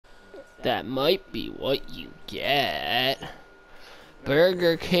That might be what you get.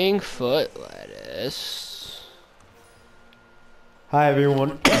 Burger King foot lettuce. Hi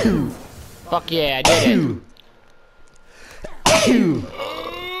everyone. Fuck yeah, I did it.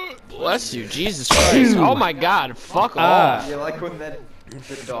 Bless you, Jesus Christ. Oh my god, fuck off. You like when that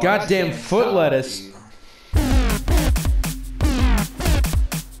Goddamn foot lettuce.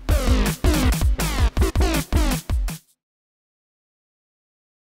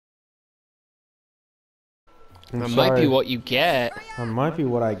 That might be what you get. That might be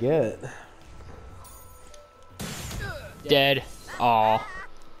what I get. Dead. Aw.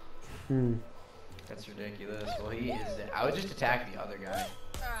 That's ridiculous. Well, he is dead. I would just attack the other guy.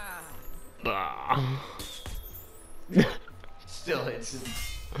 Still hits him.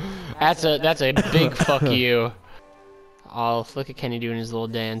 That's a big fuck you. Oh, look at Kenny doing his little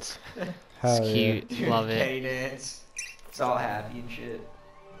dance. Hell It's cute. Dude, Love it. Kenny dance. It's all happy and shit.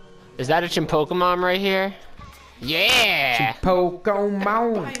 Is that a Chimpokemon right here? Yeah!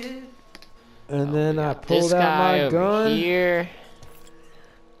 Pokemon. And then I This pulled out guy my over gun. here.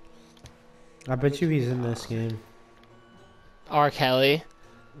 I bet you he's in this game. R. Kelly.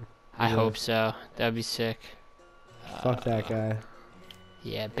 I Yeah. hope so. That'd be sick. Fuck that guy.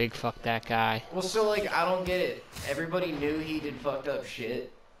 Yeah, big fuck that guy. Well, so like, I don't get it. Everybody knew he did fucked up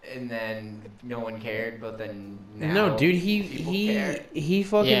shit, and then no one cared. But then now No, dude, people care. he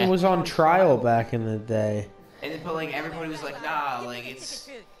fucking Yeah. was on trial back in the day. And then, but like everybody was like, nah, like it's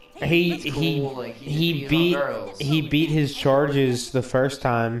He cool. Like, he just beat on girls. he beat his charges the first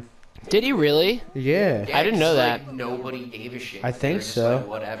time. Did he really? Yeah. I didn't know that. Like, nobody gave a shit. I They think were just so. Like,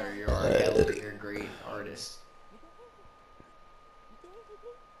 whatever, you're R. Kelly, you're a great artist.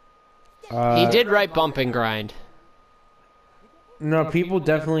 He did write Bump and Grind. No, people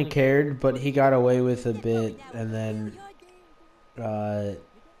definitely cared, but he got away with a bit, and then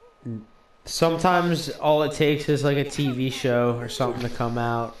sometimes all it takes is like a TV show or something to come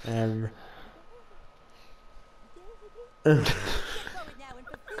out, and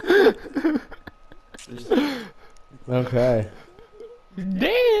okay,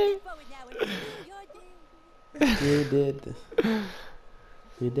 Damn. you did,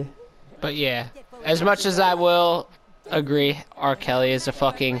 you did. But yeah, as much as I will agree, R. Kelly is a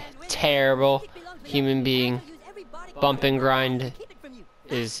fucking terrible human being. Bump and Grind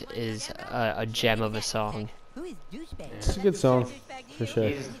is a gem of a song. It's a good song for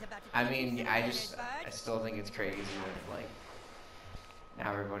sure. I mean, I still think it's crazy that like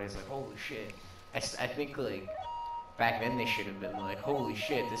now everybody's like, holy shit. I think like back then they should have been like, holy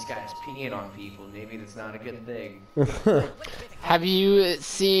shit, this guy's peeing on people. Maybe that's not a good thing. Have you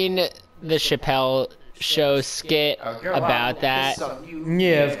seen the Chappelle Show skit about that?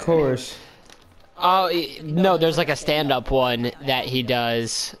 Yeah, of course. Oh, no, there's like a stand-up one that he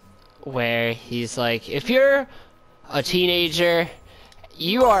does where he's like, if you're a teenager,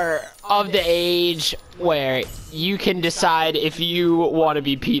 you are of the age where you can decide if you want to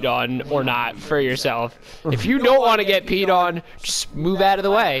be peed on or not for yourself. If you don't want to get peed on, just move out of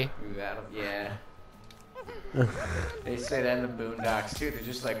the way. Yeah. They say that in the Boondocks too. They're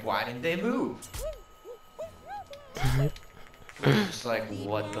just like, why didn't they move? Just like,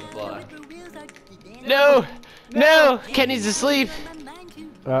 what the fuck? No! No! Kenny's asleep!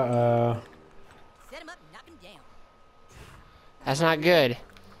 Uh-oh. That's not good.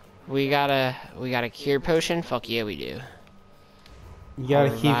 We got a cure potion? Fuck yeah, we do. You gotta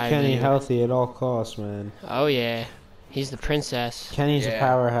I'll keep revive Kenny you. healthy at all costs, man. Oh yeah. He's the princess. Kenny's a Yeah.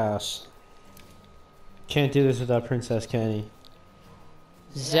 powerhouse. Can't do this without Princess Kenny.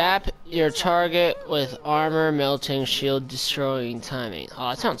 Zap your target with armor melting shield destroying timing. Oh,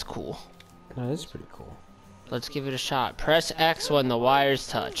 that sounds cool. No, that's pretty cool. Let's give it a shot. Press X when the wires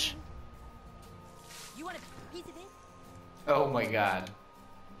touch. Oh my god.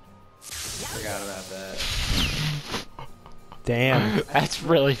 Forgot about that. Damn. That's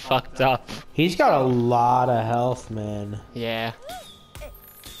really fucked up. He's got a lot of health, man. Yeah.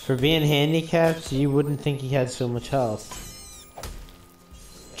 For being handicapped, you wouldn't think he had so much health.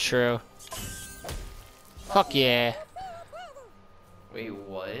 True. Fuck yeah. Wait,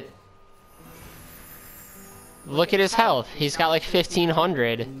 what? Look at his health. He's got like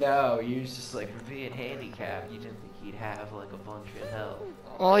 1500. No, you was just like, for being handicapped, you didn't think he'd have like a bunch of health.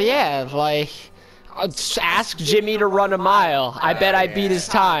 Well, yeah, like, just ask Jimmy to run a mile. I bet I beat his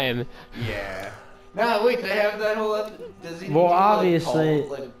time. Yeah. No, wait, they have that whole other... Does he Well, do, like, obviously,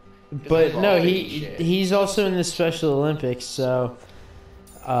 cult, like, But no, all he shit? he's also in the Special Olympics, so.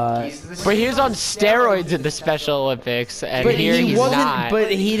 He's the But he was on steroids in the Special Olympics, and But here he he's wasn't. not.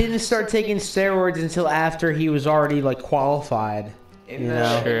 But he didn't start taking steroids until after he was already like qualified. In You the,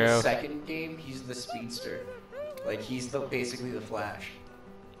 know? in True. the second game, he's the speedster. Like he's basically the Flash.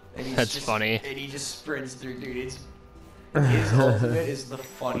 And he's That's funny. And he just sprints through, dude. His ultimate is the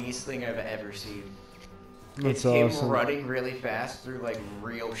funniest thing I've ever seen. That's It's him awesome. running really fast through like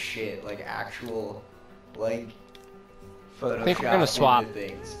real shit, like actual, like Photoshop think we're gonna swap. into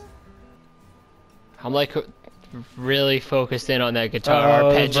things. I'm like really focused in on that guitar Oh,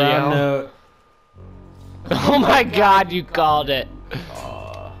 the arpeggio. brown note. Oh my god, you called it.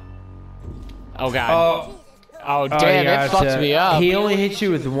 Oh god. Oh, Oh oh, damn, he it fucked gotcha. me up. He only hit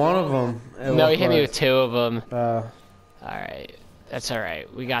you with one of them. No, he hit me with 2 of them. Uh, Alright, that's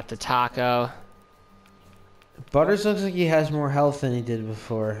alright. We got the taco. Butters looks like he has more health than he did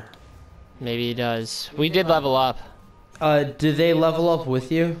before. Maybe he does. We did level up. Did they level up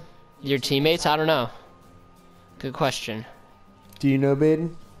with you? Your teammates? I don't know. Good question. Do you know,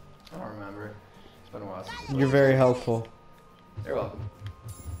 Baden? I don't remember. It's been a while since. You're very helpful. You're welcome.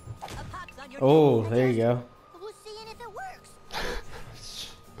 Oh, there you go. Who's seeing if it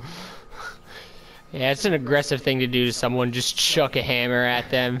works? Yeah, it's an aggressive thing to do to someone. Just chuck a hammer at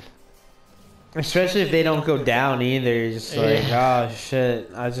them. Especially if they don't go down either. You're just like, oh shit,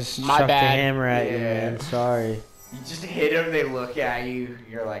 I just My chucked bad. the hammer at you, Yeah. man. Sorry. You just hit them, they look at you,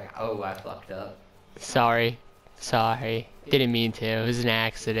 you're like, oh, I fucked up. Sorry. Sorry. Didn't mean to. It was an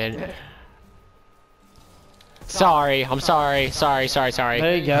accident. Sorry. I'm sorry. Sorry.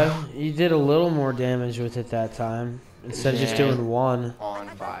 There you go. You did a little more damage with it that time. Instead of just Yeah. doing one. On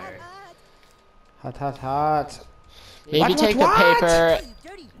fire. Hot, hot, hot. Maybe What? take What? the paper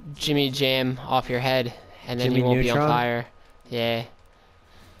Dirty. Jimmy Jam off your head, and then Jimmy you won't be on Neutron? fire. Yeah.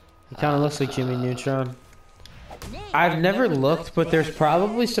 He kind of looks like Jimmy Neutron. I've never looked, but there's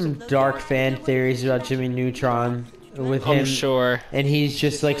probably some dark fan theories about Jimmy Neutron with him. I'm sure. And he's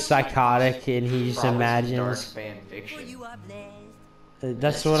just like psychotic and he just Probably some dark imagines. fan fiction. You are blessed.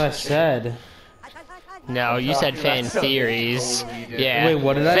 That's what I said. No, you said fan theories. Totally different. Yeah. Wait,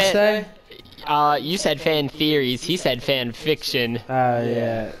 what did I say? You said fan theories. He said fan fiction.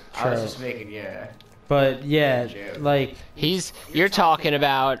 Yeah, I was true. just making, yeah. But yeah, like, You're talking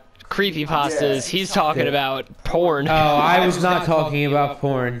about creepypastas. He's talking about porn. oh, I was not talking about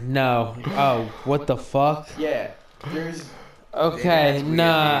porn. No. Oh, what the fuck? Yeah. There's. Okay, That's weird,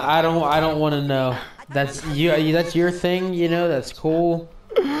 nah, man. I don't want to know. That's you. That's your thing, you know. That's cool.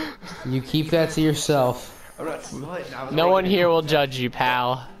 You keep that to yourself. I'm not splitting. I was No like- one here will judge you,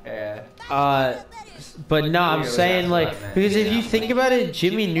 pal. Yeah. But no, I'm Clearly saying that's like what I meant. because if Yeah. you think about it,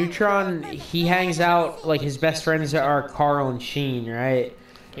 Jimmy Neutron, he hangs out like his best friends are Carl and Sheen, right?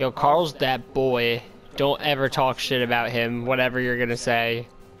 Yo, Carl's that boy. Don't ever talk shit about him, whatever you're gonna say.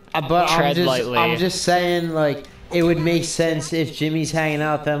 But Tread lightly. I'm just saying like it would make sense if Jimmy's hanging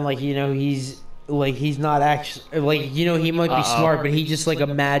out with them, like you know he's not actually like you know he might be Uh-oh. smart, but he just like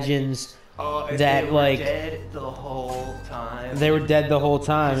imagines If that, they were like- dead the whole time. they were dead the whole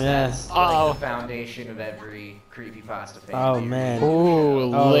time. Yeah. That's like Uh-oh. the foundation of every creepypasta fan. Oh, theory. man.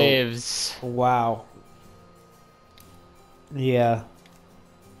 Ooh, Oh. lives. Wow. Yeah.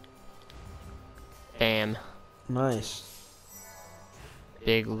 Damn. Nice.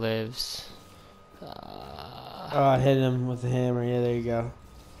 Big lives. Oh, I hit him with the hammer. Yeah, there you go.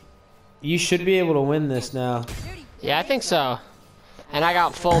 You should be able to win this now. Yeah, I think so. And I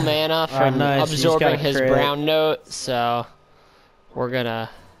got full mana from nice. You just got absorbing a his crit. brown note, so we're gonna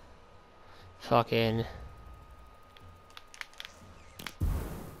fucking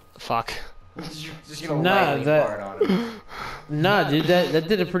fuck. Just gonna Nah, lightly that- fart on him. Nah, dude, that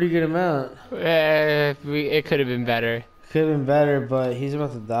did a pretty good amount. It could have been better. Could have been better, but he's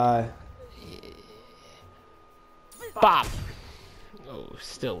about to die. Bop. Oh,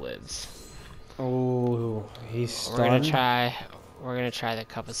 still lives. Oh, he's We're gonna stunned. try. We're gonna try the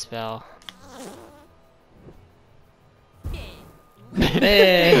cup of spell.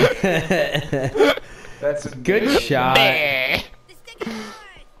 Hey. That's a Good shot. Bah. The stick is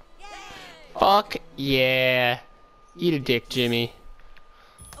hard. Yay. Fuck yeah. Eat a dick, Jimmy.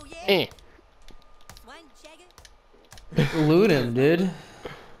 Oh yeah. Eh. One Jagger. Loot him, dude.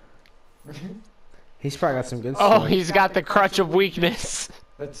 He's probably got some good Oh, stuff. he's got the crutch of weakness.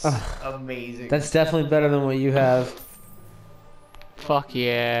 That's amazing. That's definitely better than what you have. Fuck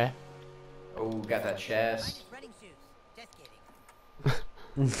yeah. Oh, got that chest. Running shoes. Just kidding.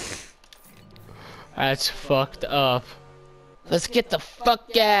 That's fucked up. Let's get the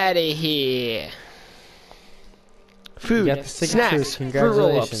fuck out of here. Food, You got the stick of snacks, truth. fruit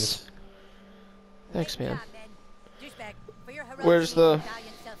Congratulations. roll-ups. Thanks, man. Good job, men. Douchebag. For your heroic Where's the-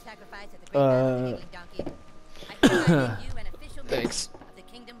 valiant self-sacrifice at the great battle of the Kingling Donkey, I hereby make you an official member Thanks. of the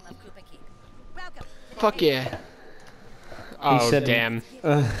Kingdom of Koopa Keep. Welcome. to the Fuck Kingdom. yeah. Oh, said- damn.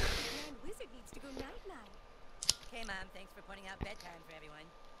 Grand Wizard needs to go night-night. Okay, Mom, thanks for pointing out bedtime for everyone.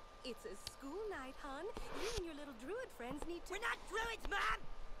 It's a school night, hon. You and your little druid friends need to... We're not druids, Mom!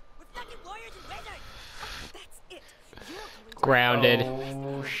 We're fucking warriors and wizards! That's it. You're going to... Grounded.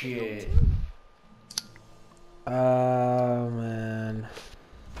 Oh shit. Oh man.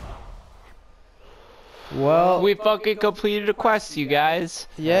 Well, We fucking completed a quest, you guys.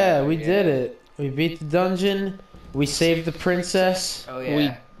 yeah, we did it. We beat the dungeon. We saved the princess. Oh yeah.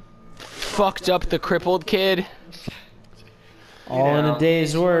 We fucked up the crippled kid. All in know. a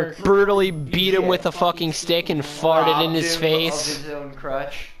day's work. Brutally beat him with a fucking stick and farted in his Robbed him of face. his own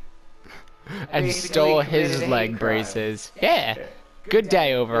crutch. And Basically stole committed his a hate leg crime. braces. Yeah. Good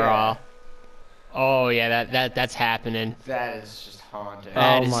day overall. Oh yeah, that's happening. That is just haunting.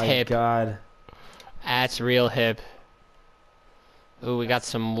 That Oh is my hip. god. That's real hip. Ooh, we got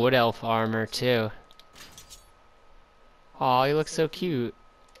some wood elf armor too. Aw, you look so cute.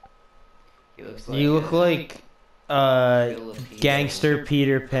 He looks like You look like Filipino. Gangster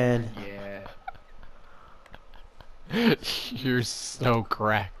Peter Pan. Yeah. You're so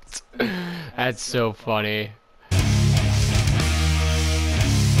cracked. That's so funny.